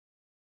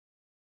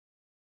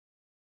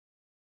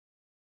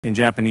And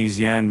Japanese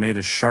yen made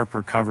a sharp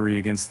recovery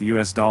against the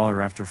US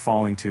dollar after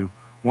falling to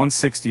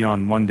 160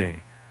 on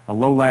Monday, a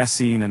low last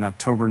seen in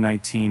October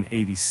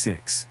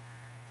 1986.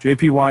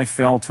 JPY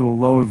fell to a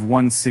low of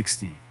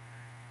 160,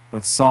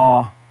 but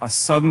saw a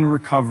sudden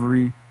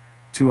recovery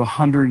to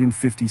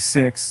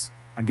 156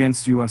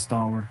 against US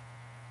dollar.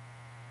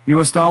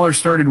 US dollar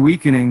started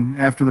weakening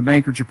after the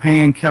Bank of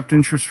Japan kept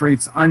interest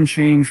rates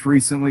unchanged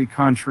recently,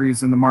 contrary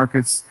as in the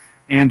markets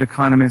and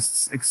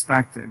economists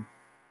expected.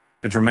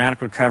 The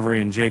dramatic recovery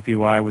in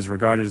JPY was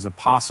regarded as a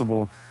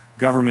possible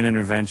government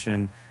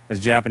intervention, as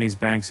Japanese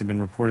banks have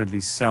been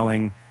reportedly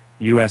selling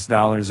US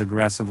dollars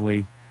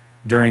aggressively.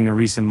 During the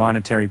recent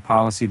monetary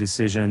policy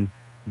decision,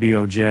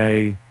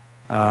 BOJ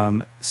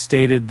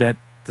stated that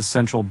the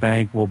central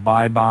bank will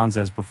buy bonds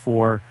as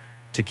before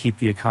to keep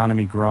the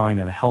economy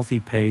growing at a healthy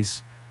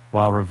pace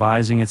while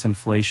revising its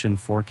inflation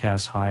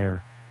forecast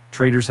higher.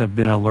 Traders have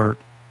been alert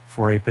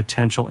for a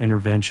potential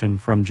intervention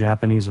from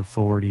Japanese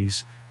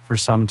authorities for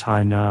some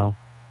time now,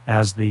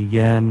 as the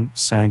yen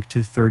sank to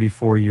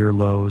 34-year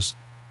lows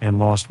and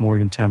lost more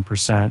than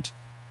 10%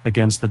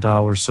 against the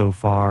dollar so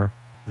far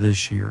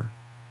this year.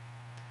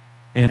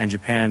 And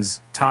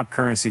Japan's top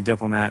currency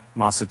diplomat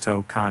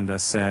Masato Kanda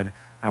said,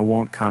 "I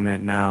won't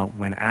comment now,"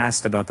 when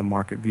asked about the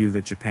market view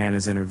that Japan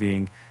is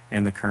intervening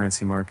in the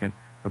currency market,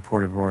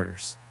 reported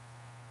Reuters.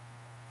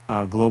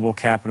 Global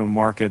capital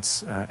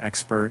markets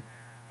expert,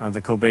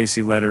 the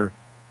Kobayashi letter,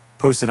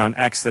 posted on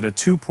X that a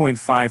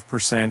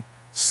 2.5%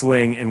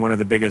 swing in one of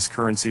the biggest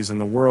currencies in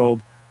the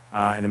world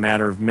in a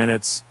matter of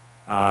minutes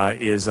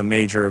is a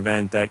major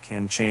event that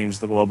can change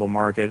the global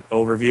market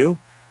overview.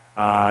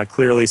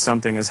 Clearly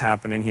something is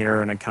happening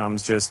here, and it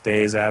comes just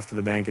days after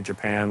the Bank of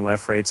Japan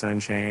left rates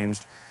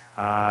unchanged.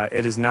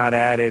 It is not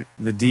added.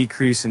 The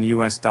decrease in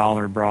US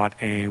dollar brought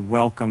a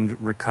welcomed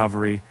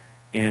recovery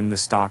in the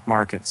stock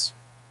markets.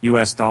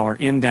 US dollar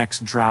index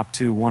dropped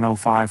to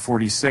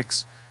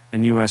 105.46,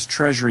 and US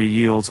Treasury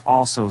yields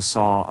also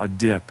saw a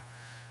dip.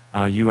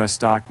 US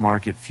stock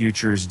market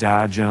futures,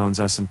 Dow Jones,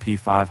 S&P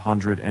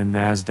 500, and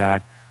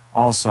NASDAQ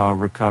all saw a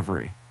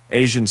recovery.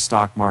 Asian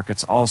stock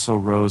markets also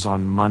rose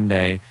on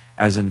Monday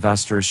as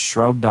investors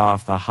shrugged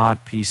off the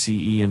hot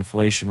PCE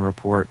inflation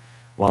report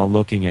while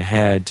looking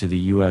ahead to the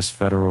U.S.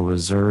 Federal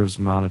Reserve's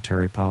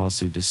monetary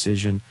policy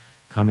decision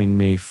coming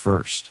May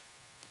 1st.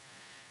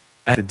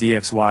 The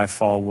DXY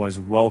fall was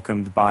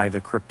welcomed by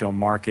the crypto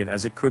market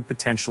as it could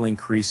potentially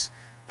increase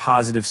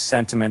positive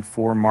sentiment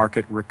for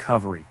market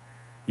recovery.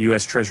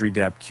 U.S. Treasury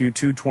debt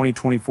Q2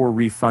 2024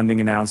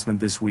 refunding announcement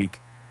this week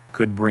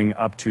could bring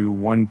up to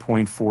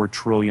 $1.4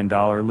 trillion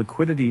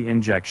liquidity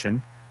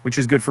injection, which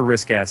is good for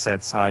risk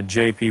assets.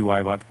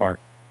 JPY left part.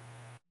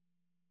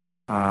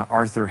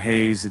 Arthur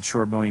Hayes at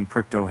Short Million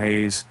Crypto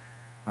Hayes,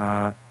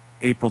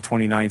 April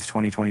 29th,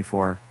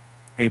 2024.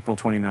 April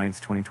 29th,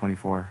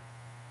 2024.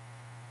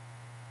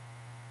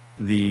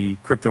 The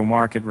crypto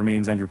market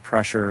remains under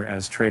pressure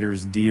as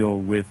traders deal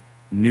with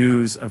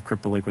news of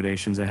crypto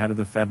liquidations ahead of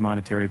the Fed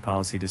monetary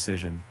policy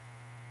decision.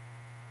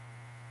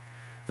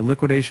 The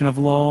liquidation of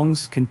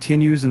longs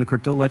continues in the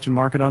crypto legend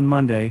market on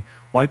Monday,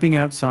 wiping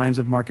out signs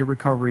of market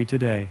recovery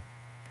today.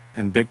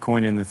 And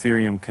Bitcoin and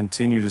Ethereum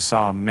continue to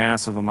saw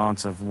massive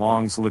amounts of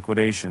longs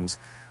liquidations,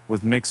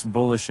 with mixed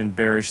bullish and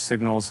bearish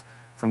signals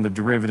from the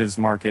derivatives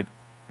market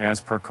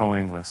as per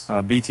CoinList.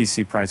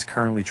 BTC price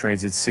currently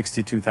trades at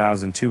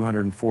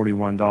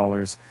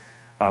 $62,241,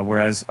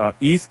 whereas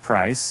ETH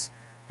price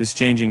is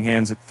changing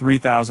hands at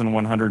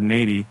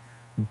 $3,180,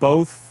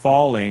 both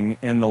falling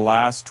in the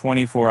last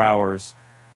 24 hours